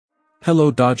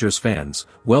Hello Dodgers fans,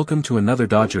 welcome to another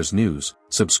Dodgers news.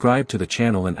 Subscribe to the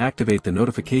channel and activate the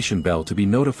notification bell to be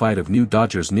notified of new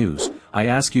Dodgers news. I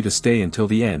ask you to stay until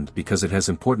the end because it has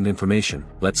important information.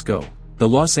 Let's go. The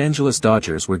Los Angeles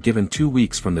Dodgers were given 2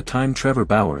 weeks from the time Trevor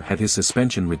Bauer had his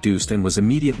suspension reduced and was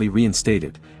immediately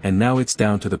reinstated, and now it's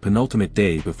down to the penultimate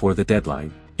day before the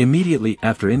deadline. Immediately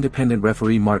after independent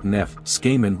referee Martin F.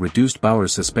 Skayman reduced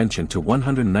Bauer's suspension to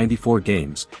 194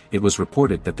 games, it was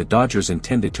reported that the Dodgers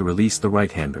intended to release the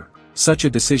right-hander. Such a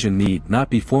decision need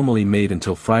not be formally made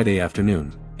until Friday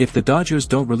afternoon. If the Dodgers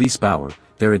don't release Bauer,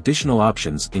 their additional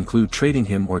options include trading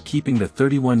him or keeping the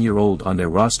 31-year-old on their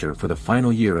roster for the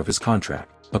final year of his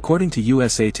contract. According to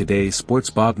USA Today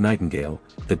Sports' Bob Nightingale,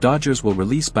 the Dodgers will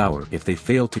release Bauer if they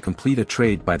fail to complete a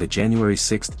trade by the January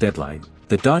 6 deadline.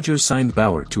 The Dodgers signed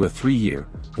Bauer to a 3-year,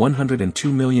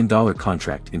 $102 million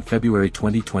contract in February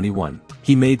 2021.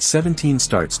 He made 17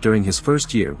 starts during his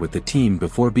first year with the team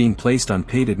before being placed on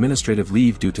paid administrative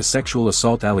leave due to sexual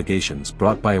assault allegations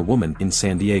brought by a woman in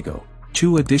San Diego.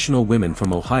 2 additional women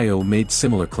from Ohio made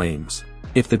similar claims.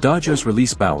 If the Dodgers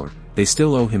release Bauer, they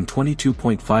still owe him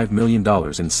 $22.5 million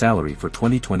in salary for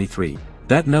 2023.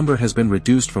 That number has been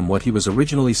reduced from what he was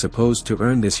originally supposed to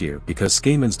earn this year because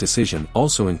Skayman's decision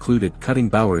also included cutting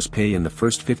Bauer's pay in the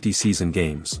first 50 season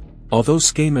games. Although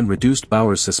Skayman reduced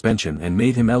Bauer's suspension and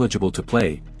made him eligible to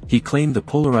play, he claimed the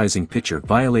polarizing pitcher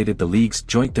violated the league's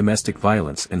joint domestic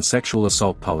violence and sexual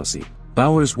assault policy.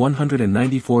 Bauer's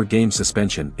 194-game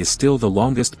suspension is still the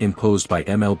longest imposed by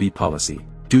MLB policy.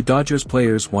 Do Dodgers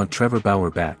players want Trevor Bauer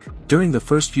back? During the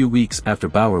first few weeks after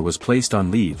Bauer was placed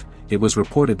on leave, it was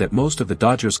reported that most of the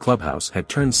Dodgers clubhouse had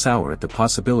turned sour at the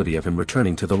possibility of him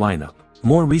returning to the lineup.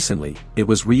 More recently, it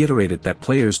was reiterated that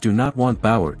players do not want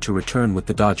Bauer to return with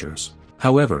the Dodgers.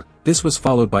 However, this was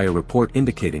followed by a report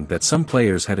indicating that some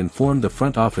players had informed the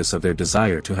front office of their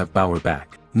desire to have Bauer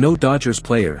back. No Dodgers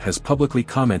player has publicly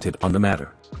commented on the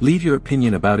matter. Leave your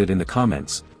opinion about it in the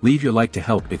comments, leave your like to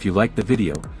help if you liked the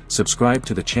video, subscribe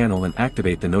to the channel and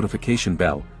activate the notification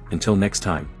bell. Until next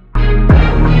time.